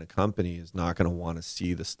stakeholder in a company is not going to want to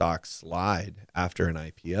see the stock slide after an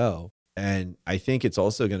IPO. And I think it's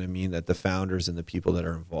also going to mean that the founders and the people that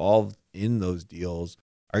are involved in those deals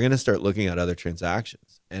are going to start looking at other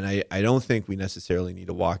transactions. And I don't think we necessarily need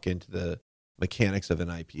to walk into the mechanics of an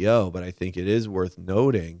IPO, but I think it is worth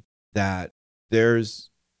noting that there's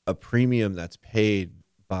a premium that's paid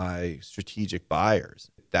by strategic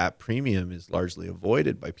buyers. That premium is largely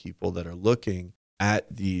avoided by people that are looking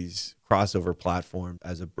at these crossover platforms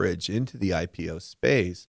as a bridge into the IPO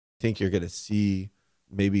space. I think you're going to see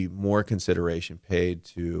maybe more consideration paid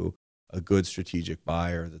to a good strategic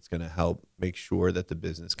buyer that's going to help make sure that the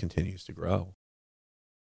business continues to grow.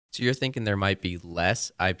 So you're thinking there might be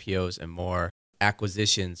less IPOs and more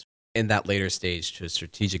acquisitions in that later stage to a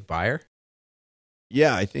strategic buyer?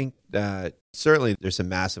 Yeah, I think that certainly there's some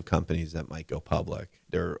massive companies that might go public.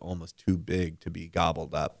 They're almost too big to be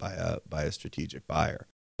gobbled up by a strategic buyer.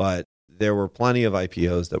 But there were plenty of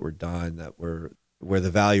IPOs that were done that were where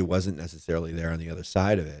the value wasn't necessarily there on the other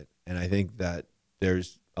side of it. And I think that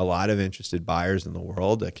there's a lot of interested buyers in the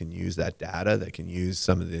world that can use that data, that can use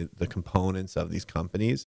some of the components of these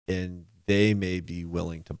companies, and they may be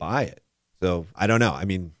willing to buy it. So I don't know. I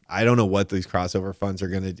mean, I don't know what these crossover funds are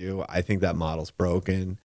going to do. I think that model's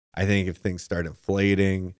broken. I think if things start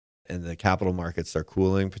inflating and the capital markets start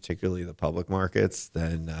cooling, particularly the public markets,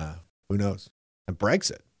 then who knows? And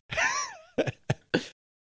Brexit.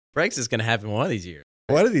 Brexit is going to happen one of these years.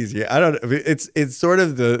 One of these years. I don't know. It's sort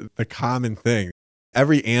of the common thing.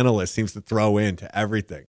 Every analyst seems to throw into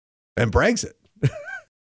everything. And Brexit.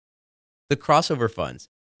 The crossover funds.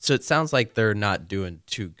 So it sounds like they're not doing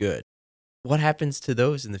too good. What happens to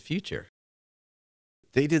those in the future?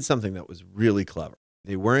 They did something that was really clever.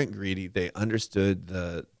 They weren't greedy. They understood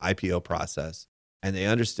the IPO process, and they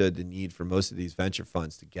understood the need for most of these venture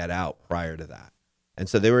funds to get out prior to that. And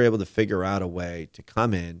so they were able to figure out a way to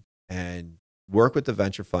come in and work with the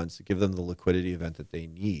venture funds to give them the liquidity event that they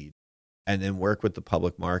need, and then work with the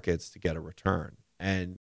public markets to get a return.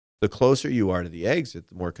 And the closer you are to the exit,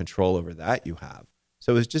 the more control over that you have.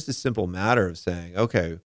 So it's just a simple matter of saying,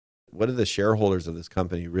 okay, what do the shareholders of this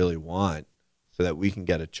company really want so that we can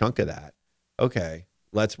get a chunk of that? Okay,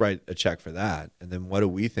 let's write a check for that. And then what do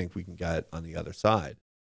we think we can get on the other side?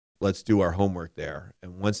 Let's do our homework there.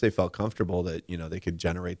 And once they felt comfortable that, they could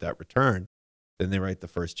generate that return, then they write the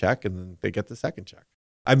first check and then they get the second check.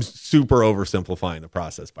 I'm super oversimplifying the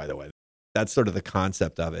process, by the way. That's sort of the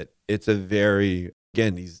concept of it. It's a very,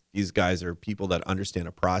 again, these guys are people that understand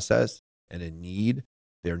a process and a need.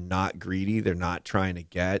 They're not greedy. They're not trying to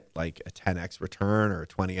get like a 10x return or a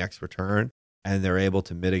 20x return. And they're able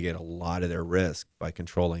to mitigate a lot of their risk by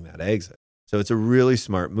controlling that exit. So it's a really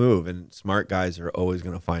smart move. And smart guys are always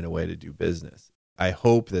going to find a way to do business. I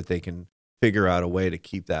hope that they can figure out a way to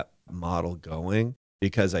keep that model going,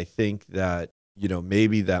 because I think that,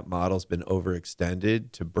 maybe that model's been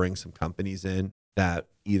overextended to bring some companies in that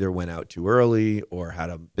either went out too early or had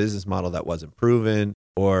a business model that wasn't proven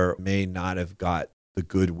or may not have got the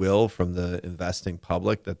goodwill from the investing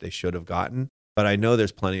public that they should have gotten. But I know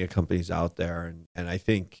there's plenty of companies out there. And I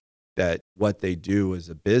think that what they do as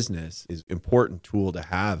a business is an important tool to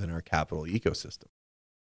have in our capital ecosystem.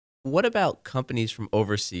 What about companies from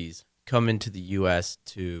overseas come into the U.S.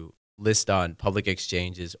 to list on public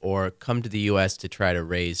exchanges or come to the U.S. to try to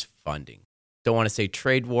raise funding? Don't want to say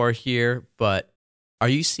trade war here, but are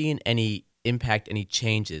you seeing any impact, any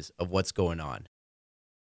changes of what's going on?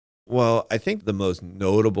 Well, I think the most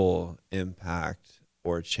notable impact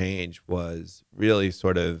or change was really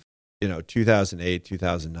sort of, 2008,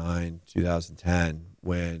 2009, 2010,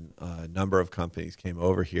 when a number of companies came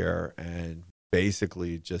over here and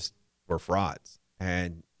basically just were frauds.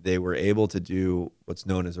 And they were able to do what's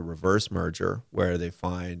known as a reverse merger, where they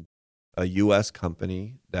find a U.S.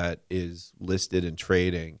 company that is listed and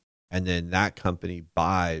trading, and then that company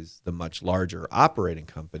buys the much larger operating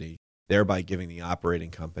company, thereby giving the operating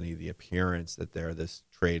company the appearance that they're this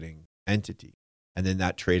trading entity. And then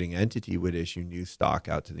that trading entity would issue new stock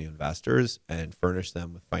out to the investors and furnish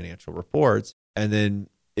them with financial reports. And then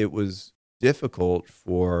it was difficult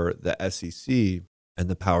for the SEC and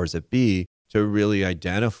the powers that be to really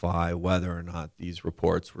identify whether or not these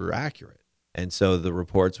reports were accurate. And so the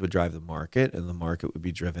reports would drive the market and the market would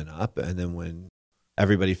be driven up. And then when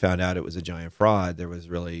everybody found out it was a giant fraud, there was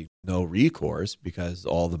really no recourse because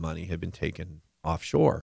all the money had been taken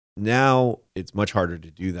offshore. Now it's much harder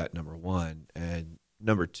to do that, number one. And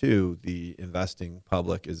number two, the investing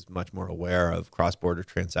public is much more aware of cross-border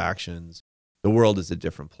transactions. The world is a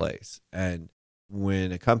different place. And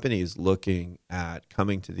when a company is looking at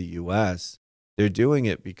coming to the U.S., they're doing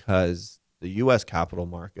it because the U.S. capital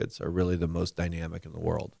markets are really the most dynamic in the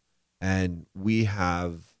world. And we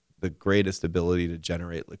have the greatest ability to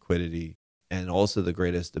generate liquidity and also the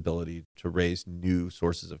greatest ability to raise new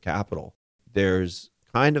sources of capital. There's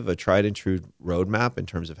kind of a tried and true roadmap in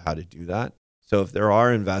terms of how to do that. So if there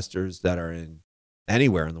are investors that are in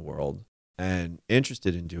anywhere in the world and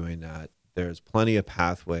interested in doing that, there's plenty of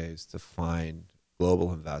pathways to find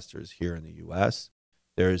global investors here in the U.S.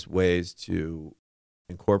 There's ways to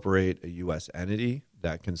incorporate a U.S. entity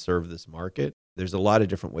that can serve this market. There's a lot of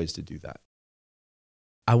different ways to do that.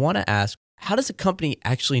 I want to ask, how does a company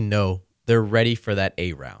actually know they're ready for that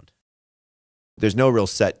A round? There's no real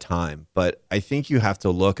set time, but I think you have to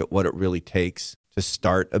look at what it really takes to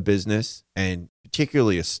start a business, and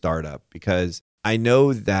particularly a startup, because I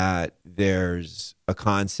know that there's a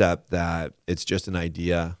concept that it's just an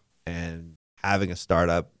idea and having a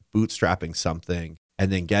startup, bootstrapping something,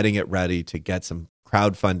 and then getting it ready to get some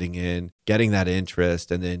crowdfunding in, getting that interest,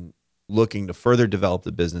 and then looking to further develop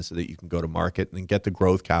the business so that you can go to market and then get the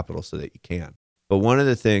growth capital so that you can. But one of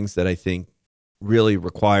the things that I think really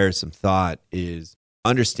requires some thought is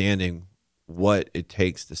understanding what it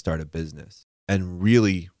takes to start a business and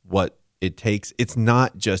really what it takes. It's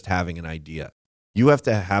not just having an idea. You have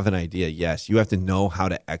to have an idea, yes. You have to know how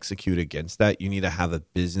to execute against that. You need to have a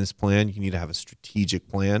business plan. You need to have a strategic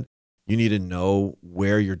plan. You need to know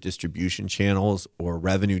where your distribution channels or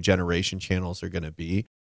revenue generation channels are going to be.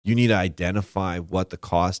 You need to identify what the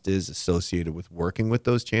cost is associated with working with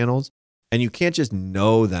those channels. And you can't just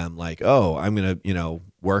know them like, oh, I'm going to,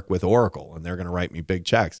 work with Oracle and they're going to write me big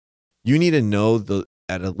checks. You need to know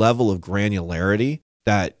at a level of granularity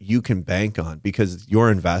that you can bank on, because your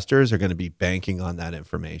investors are going to be banking on that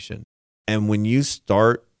information. And when you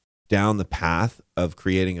start down the path of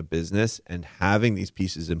creating a business and having these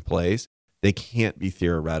pieces in place, they can't be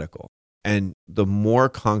theoretical. And the more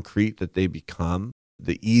concrete that they become,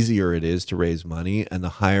 the easier it is to raise money and the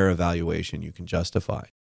higher evaluation you can justify.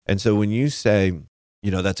 And so when you say,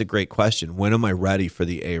 That's a great question. When am I ready for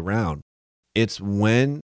the A round? It's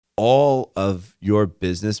when all of your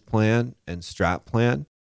business plan and strat plan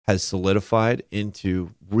has solidified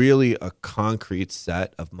into really a concrete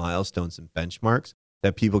set of milestones and benchmarks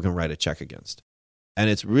that people can write a check against. And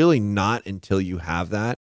it's really not until you have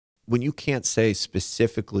that, when you can't say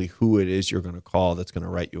specifically who it is you're going to call that's going to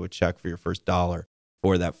write you a check for your first dollar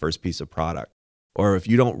for that first piece of product, or if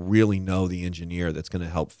you don't really know the engineer that's going to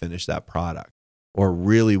help finish that product, or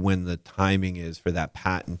really when the timing is for that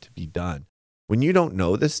patent to be done. When you don't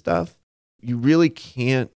know this stuff, you really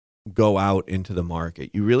can't go out into the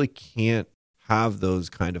market. You really can't have those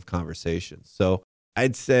kind of conversations. So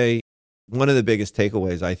I'd say one of the biggest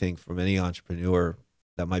takeaways, I think, from any entrepreneur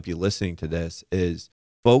that might be listening to this is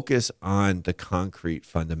focus on the concrete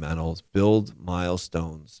fundamentals, build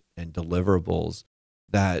milestones and deliverables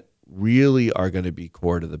that really are going to be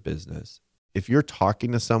core to the business. If you're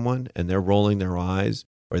talking to someone and they're rolling their eyes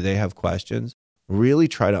or they have questions, really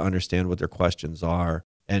try to understand what their questions are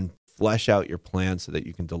and flesh out your plan so that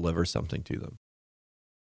you can deliver something to them.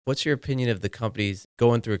 What's your opinion of the companies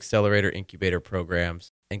going through accelerator incubator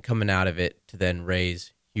programs and coming out of it to then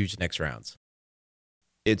raise huge next rounds?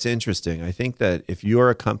 It's interesting. I think that if you're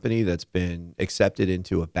a company that's been accepted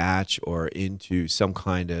into a batch or into some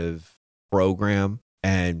kind of program,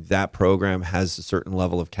 and that program has a certain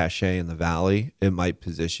level of cachet in the Valley, it might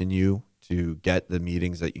position you to get the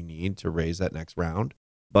meetings that you need to raise that next round.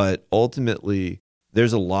 But ultimately,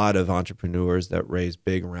 there's a lot of entrepreneurs that raise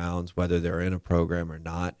big rounds, whether they're in a program or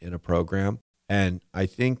not in a program. And I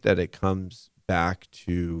think that it comes back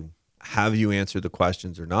to have you answer the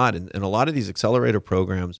questions or not. And a lot of these accelerator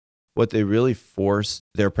programs, what they really force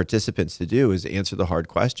their participants to do is answer the hard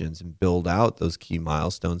questions and build out those key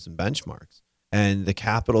milestones and benchmarks. And the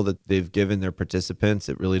capital that they've given their participants,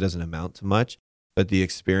 it really doesn't amount to much, but the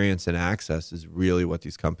experience and access is really what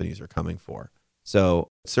these companies are coming for. So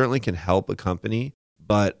it certainly can help a company,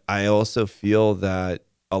 but I also feel that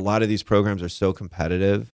a lot of these programs are so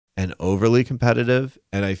competitive and overly competitive.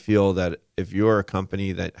 And I feel that if you're a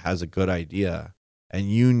company that has a good idea and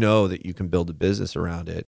you know that you can build a business around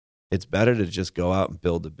it, it's better to just go out and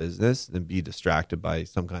build a business than be distracted by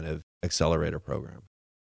some kind of accelerator program.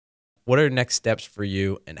 What are next steps for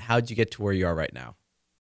you, and how did you get to where you are right now?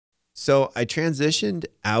 So I transitioned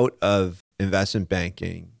out of investment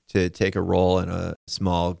banking to take a role in a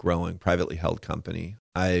small, growing, privately held company.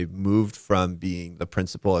 I moved from being the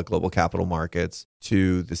principal at Global Capital Markets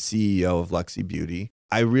to the CEO of Luxy Beauty.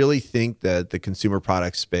 I really think that the consumer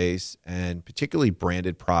product space and particularly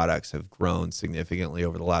branded products have grown significantly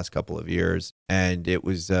over the last couple of years. And it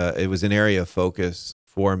was an area of focus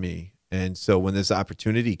for me. And so when this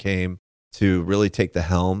opportunity came to really take the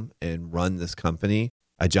helm and run this company,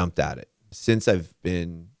 I jumped at it. Since I've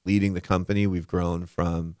been leading the company, we've grown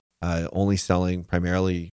from only selling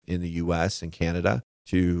primarily in the US and Canada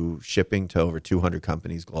to shipping to over 200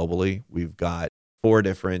 companies globally. We've got 4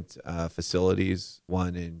 different facilities,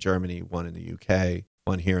 one in Germany, one in the UK,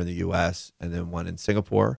 one here in the US, and then one in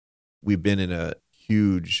Singapore. We've been in a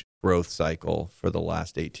huge growth cycle for the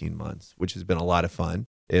last 18 months, which has been a lot of fun.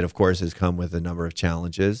 It, of course, has come with a number of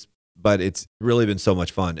challenges, but it's really been so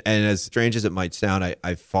much fun. And as strange as it might sound,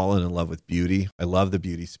 I've fallen in love with beauty. I love the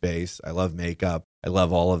beauty space. I love makeup. I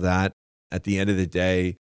love all of that. At the end of the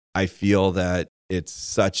day, I feel that it's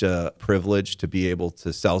such a privilege to be able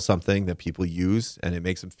to sell something that people use and it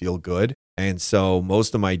makes them feel good. And so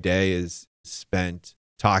most of my day is spent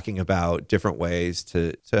talking about different ways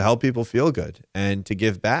to help people feel good and to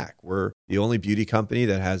give back. We're the only beauty company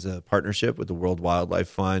that has a partnership with the World Wildlife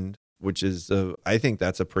Fund, which is, I think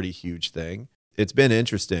that's a pretty huge thing. It's been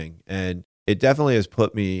interesting, and it definitely has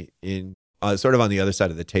put me in sort of on the other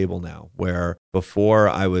side of the table now, where before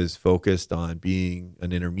I was focused on being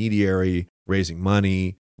an intermediary, raising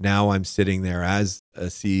money. Now I'm sitting there as a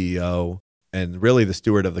CEO and really the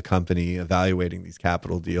steward of the company, evaluating these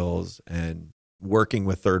capital deals and working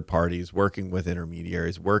with third parties, working with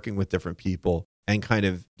intermediaries, working with different people, and kind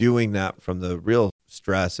of doing that from the real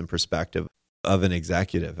stress and perspective of an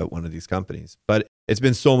executive at one of these companies. But it's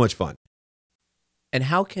been so much fun. And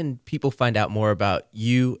how can people find out more about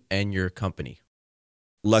you and your company?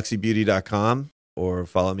 LuxyBeauty.com, or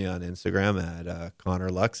follow me on Instagram at Conor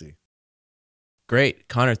Luxy. Great.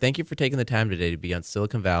 Conor, thank you for taking the time today to be on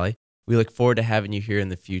Silicon Valley. We look forward to having you here in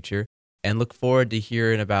the future and look forward to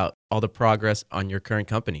hearing about all the progress on your current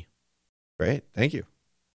company. Great. Thank you.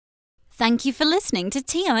 Thank you for listening to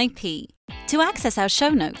TIP. To access our show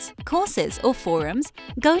notes, courses, or forums,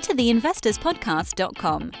 go to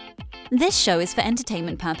theinvestorspodcast.com. This show is for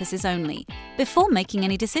entertainment purposes only. Before making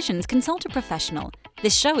any decisions, consult a professional.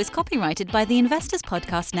 This show is copyrighted by the Investors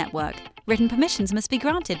Podcast Network. Written permissions must be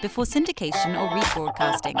granted before syndication or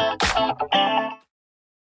rebroadcasting.